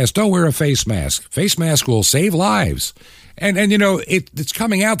face mask, don't wear a face mask. Face mask will save lives. And it's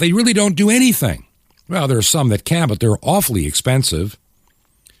coming out, they really don't do anything. Well, there are some that can, but they're awfully expensive,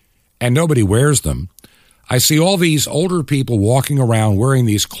 and nobody wears them. I see all these older people walking around wearing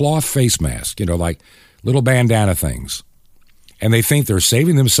these cloth face masks, like little bandana things. And they think they're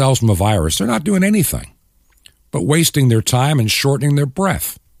saving themselves from a virus. They're not doing anything but wasting their time and shortening their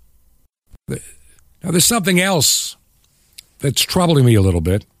breath. Now, there's something else that's troubling me a little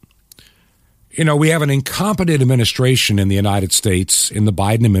bit. We have an incompetent administration in the United States, in the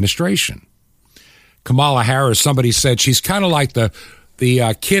Biden administration. Kamala Harris, somebody said she's kind of like the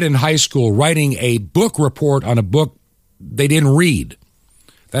kid in high school writing a book report on a book they didn't read.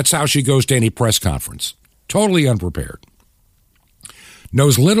 That's how she goes to any press conference. Totally unprepared.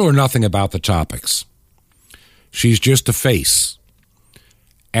 Knows little or nothing about the topics. She's just a face,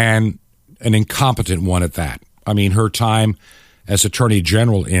 and an incompetent one at that. I mean, her time as Attorney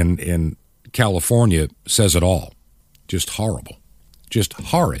General in California says it all. Just horrible. Just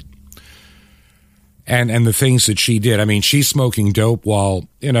horrid. And the things that she did. I mean, she's smoking dope while,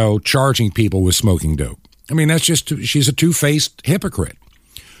 charging people with smoking dope. I mean, she's a two-faced hypocrite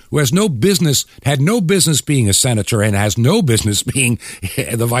who had no business being a senator, and has no business being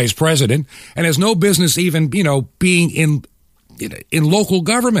the vice president, and has no business even, being in local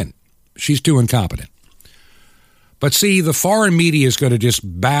government. She's too incompetent. But see, the foreign media is going to just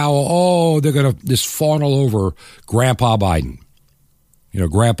bow. They're going to just fawn all over Grandpa Biden,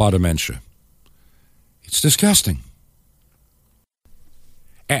 Grandpa dementia. It's disgusting.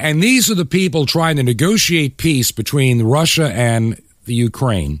 And these are the people trying to negotiate peace between Russia and the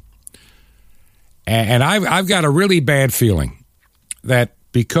Ukraine. And I've got a really bad feeling that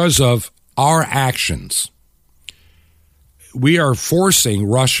because of our actions, we are forcing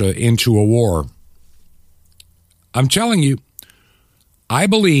Russia into a war. I'm telling you, I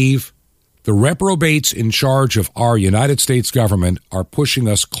believe the reprobates in charge of our United States government are pushing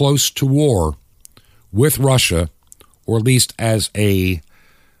us close to war with Russia, or at least as a,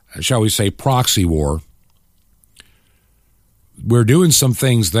 shall we say, proxy war. We're doing some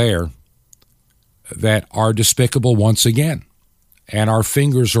things there that are despicable once again. And our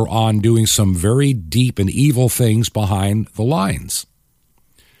fingers are on doing some very deep and evil things behind the lines.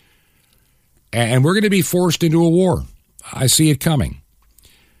 And we're going to be forced into a war. I see it coming.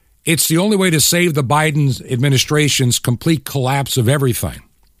 It's the only way to save the Biden administration's complete collapse of everything.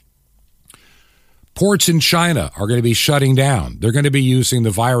 Ports in China are going to be shutting down. They're going to be using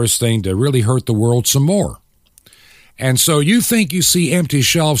the virus thing to really hurt the world some more. And so you think you see empty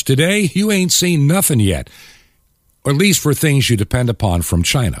shelves today? You ain't seen nothing yet, or at least for things you depend upon from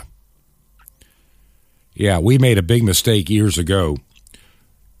China. Yeah, we made a big mistake years ago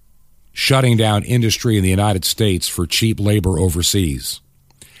shutting down industry in the United States for cheap labor overseas.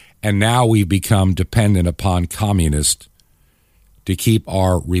 And now we've become dependent upon communists to keep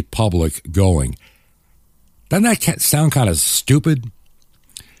our republic going. Doesn't that sound kind of stupid?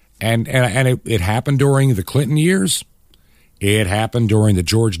 And it happened during the Clinton years. It happened during the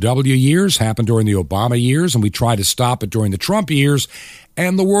George W. years, happened during the Obama years, and we tried to stop it during the Trump years,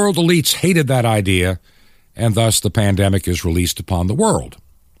 and the world elites hated that idea, and thus the pandemic is released upon the world.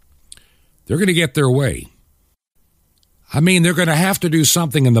 They're going to get their way. I mean, they're going to have to do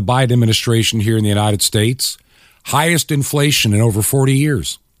something in the Biden administration here in the United States. Highest inflation in over 40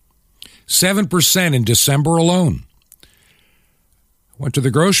 years. 7% in December alone. Went to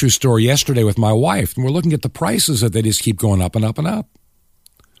the grocery store yesterday with my wife, and we're looking at the prices that they just keep going up and up and up.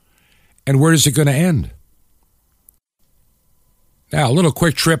 And where is it going to end? Now, a little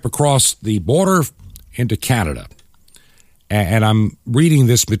quick trip across the border into Canada. and I'm reading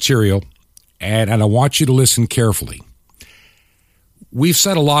this material, and I want you to listen carefully. We've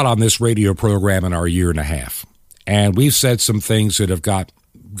said a lot on this radio program in our year and a half, and we've said some things that have got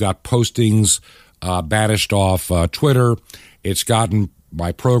postings banished off Twitter. It's gotten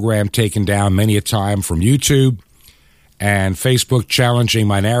my program taken down many a time from YouTube, and Facebook challenging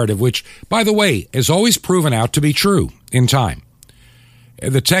my narrative, which, by the way, is always proven out to be true in time.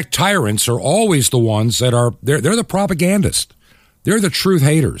 The tech tyrants are always the ones that are, they're the propagandists. They're the truth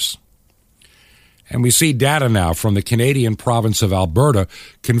haters. And we see data now from the Canadian province of Alberta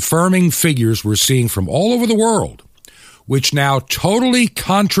confirming figures we're seeing from all over the world, which now totally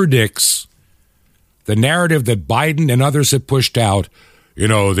contradicts the narrative that Biden and others have pushed out,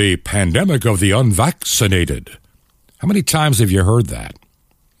 the pandemic of the unvaccinated. How many times have you heard that?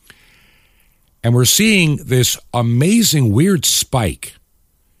 And we're seeing this amazing weird spike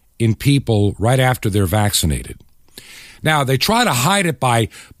in people right after they're vaccinated. Now, they try to hide it by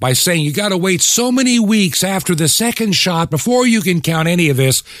saying you got to wait so many weeks after the second shot before you can count any of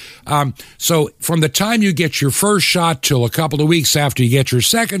this. So from the time you get your first shot till a couple of weeks after you get your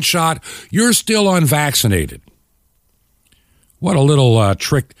second shot, you're still unvaccinated. What a little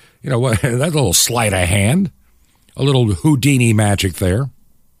trick, that little sleight of hand, a little Houdini magic there.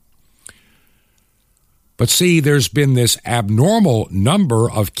 But see, there's been this abnormal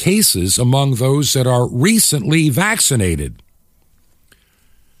number of cases among those that are recently vaccinated.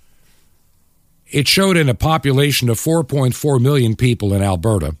 It showed in a population of 4.4 million people in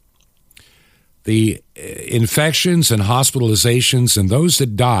Alberta, the infections and hospitalizations and those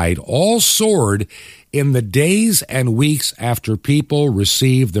that died all soared in the days and weeks after people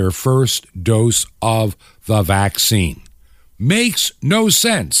received their first dose of the vaccine. Makes no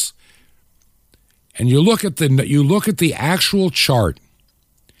sense. And you look at the actual chart.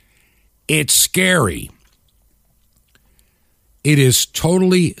 It's scary. It is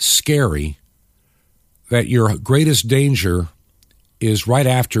totally scary that your greatest danger is right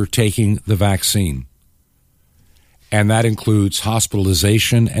after taking the vaccine. And that includes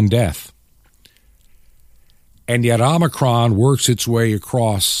hospitalization and death. And yet Omicron works its way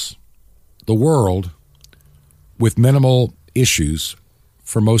across the world with minimal issues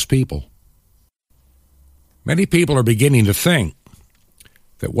for most people. Many people are beginning to think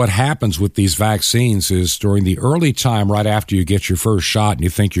that what happens with these vaccines is during the early time right after you get your first shot and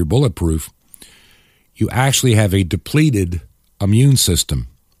you think you're bulletproof, you actually have a depleted immune system.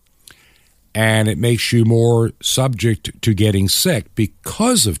 And it makes you more subject to getting sick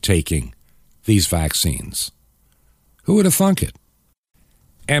because of taking these vaccines. Who would have thunk it?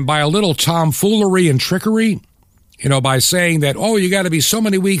 And by a little tomfoolery and trickery, by saying that, you got to be so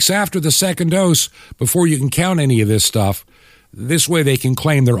many weeks after the second dose before you can count any of this stuff. This way they can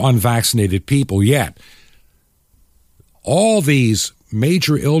claim they're unvaccinated people. Yet, all these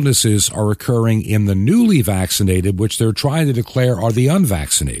major illnesses are occurring in the newly vaccinated, which they're trying to declare are the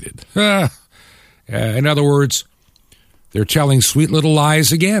unvaccinated. In other words, they're telling sweet little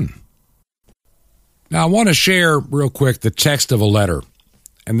lies again. Now, I want to share real quick the text of a letter.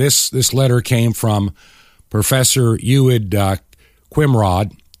 And this letter came from Professor Euad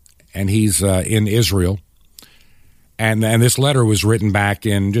Qimrod, and he's in Israel. And this letter was written back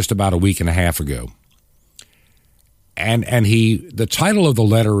in just about a week and a half ago. And the title of the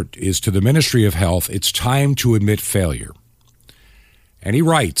letter is to the Ministry of Health, It's Time to Admit Failure. And he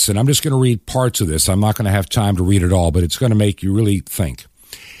writes, and I'm just going to read parts of this. I'm not going to have time to read it all, but it's going to make you really think.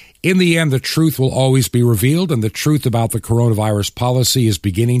 In the end, the truth will always be revealed, and the truth about the coronavirus policy is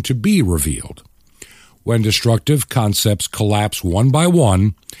beginning to be revealed. When destructive concepts collapse one by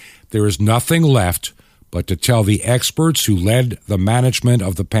one, there is nothing left but to tell the experts who led the management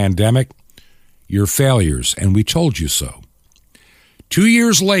of the pandemic, you're failures, and we told you so. 2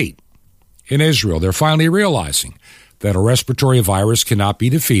 years late, in Israel, they're finally realizing that a respiratory virus cannot be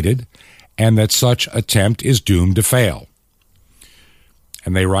defeated and that such attempt is doomed to fail.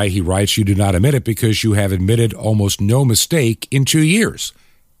 And he writes, you do not admit it because you have admitted almost no mistake in 2 years.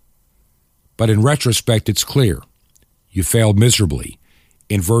 But in retrospect, it's clear. You failed miserably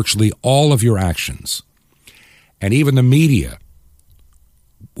in virtually all of your actions. And even the media,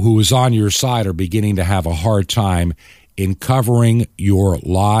 who is on your side, are beginning to have a hard time in covering your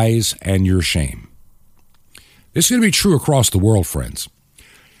lies and your shame. This is going to be true across the world, friends.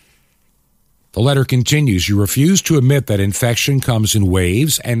 The letter continues, you refuse to admit that infection comes in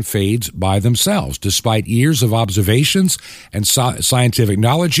waves and fades by themselves. Despite years of observations and scientific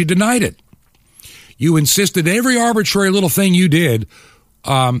knowledge, you denied it. You insisted every arbitrary little thing you did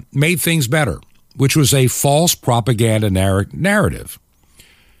made things better, which was a false propaganda narrative.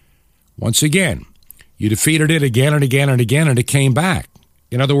 Once again, You defeated it again and again and again, and it came back.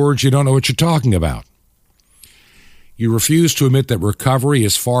 In other words, you don't know what you're talking about. You refuse to admit that recovery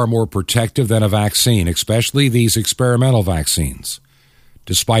is far more protective than a vaccine, especially these experimental vaccines,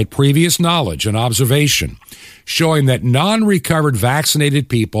 despite previous knowledge and observation showing that non-recovered vaccinated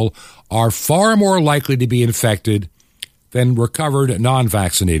people are far more likely to be infected than recovered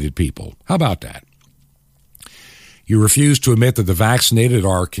non-vaccinated people. How about that? You refuse to admit that the vaccinated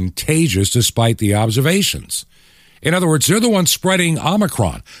are contagious despite the observations. In other words, they're the ones spreading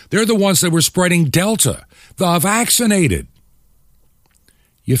Omicron. They're the ones that were spreading Delta. The vaccinated.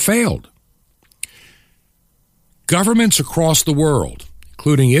 You failed. Governments across the world,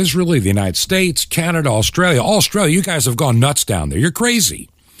 including Israel, the United States, Canada, Australia, you guys have gone nuts down there. You're crazy.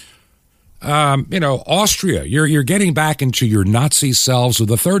 Austria, you're getting back into your Nazi selves of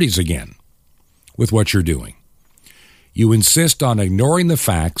the 30s again with what you're doing. You insist on ignoring the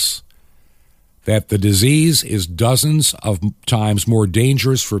facts that the disease is dozens of times more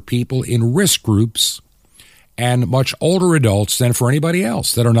dangerous for people in risk groups and much older adults than for anybody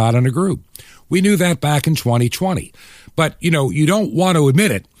else that are not in a group. We knew that back in 2020. But, you don't want to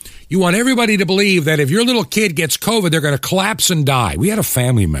admit it. You want everybody to believe that if your little kid gets COVID, they're going to collapse and die. We had a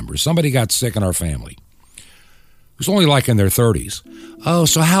family member. Somebody got sick in our family. It was only like in their 30s. Oh,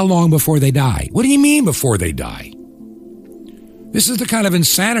 so how long before they die? What do you mean before they die? This is the kind of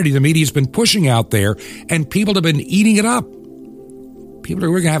insanity the media's been pushing out there, and people have been eating it up. We're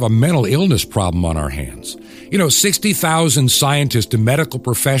going to have a mental illness problem on our hands. 60,000 scientists and medical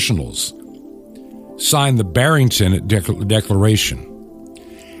professionals signed the Barrington Declaration.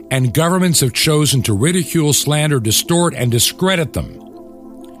 And governments have chosen to ridicule, slander, distort, and discredit them.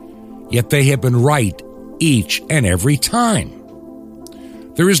 Yet they have been right each and every time.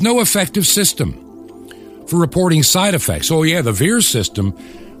 There is no effective system for reporting side effects. Oh, yeah, the VIR system.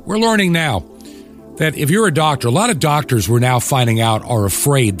 We're learning now that if you're a doctor, a lot of doctors we're now finding out are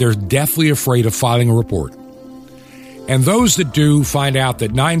afraid. They're deathly afraid of filing a report. And those that do find out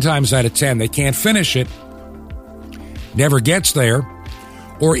that 9 times out of 10 they can't finish it, never gets there,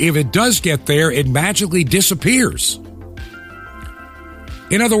 or if it does get there, it magically disappears.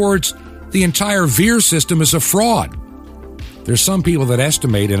 In other words, the entire VIR system is a fraud. There's some people that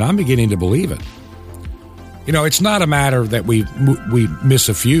estimate, and I'm beginning to believe it. It's not a matter that we miss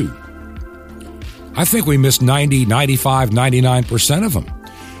a few. I think we miss 90, 95, 99% of them.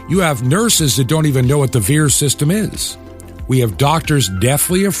 You have nurses that don't even know what the VIR system is. We have doctors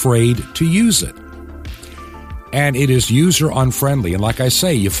deathly afraid to use it. And it is user unfriendly. And like I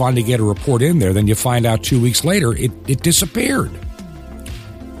say, you finally get a report in there, then you find out 2 weeks later it disappeared.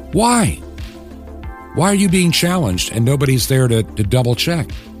 Why? Why are you being challenged and nobody's there to double check?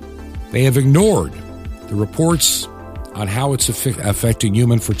 They have ignored the reports on how it's affecting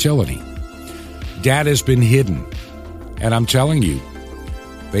human fertility. Data has been hidden. And I'm telling you,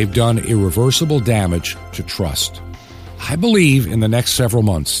 they've done irreversible damage to trust. I believe in the next several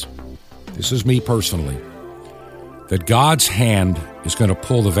months, this is me personally, that God's hand is going to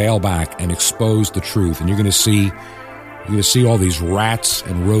pull the veil back and expose the truth. And you're going to see all these rats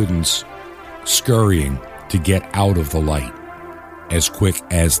and rodents scurrying to get out of the light as quick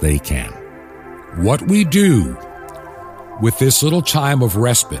as they can. What we do with this little time of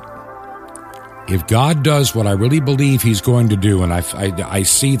respite, if God does what I really believe he's going to do, and I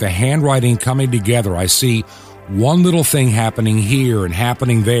see the handwriting coming together, I see one little thing happening here and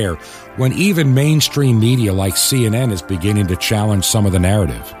happening there, when even mainstream media like CNN is beginning to challenge some of the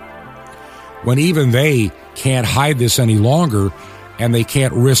narrative. When even they can't hide this any longer and they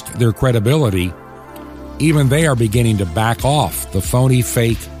can't risk their credibility, even they are beginning to back off the phony,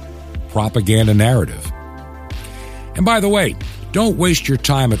 fake propaganda narrative. And by the way, don't waste your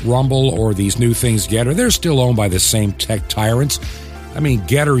time at Rumble or these new things, Getter. They're still owned by the same tech tyrants. I mean,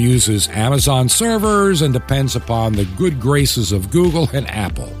 Getter uses Amazon servers and depends upon the good graces of Google and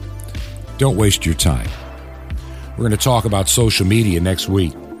Apple. Don't waste your time. We're going to talk about social media next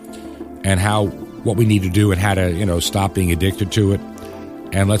week and what we need to do and how to, stop being addicted to it.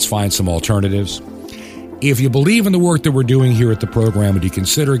 And let's find some alternatives. If you believe in the work that we're doing here at the program, would you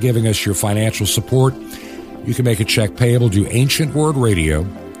consider giving us your financial support? You can make a check payable to Ancient Word Radio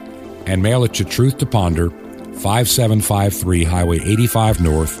and mail it to Truth to Ponder, 5753 Highway 85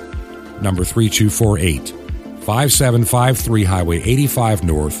 North, number 3248. 5753 Highway 85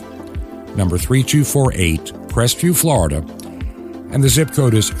 North, number 3248, Crestview, Florida. And the zip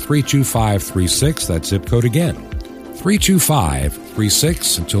code is 32536. That zip code again,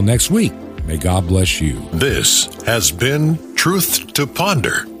 32536. Until next week, may God bless you. This has been Truth to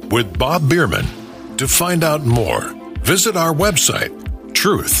Ponder with Bob Bierman. To find out more, visit our website,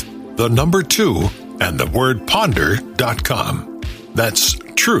 truth, 2, and the word ponder.com. That's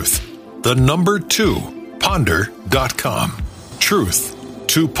truth, the number 2, ponder.com. Truth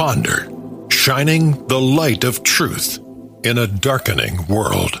to ponder, shining the light of truth in a darkening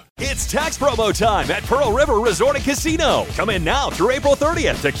world. It's tax promo time at Pearl River Resort and Casino. Come in now through April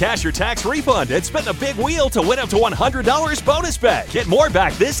 30th to cash your tax refund and spin a big wheel to win up to $100 bonus bet. Get more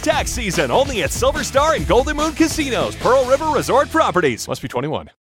back this tax season only at Silver Star and Golden Moon Casinos, Pearl River Resort Properties. Must be 21.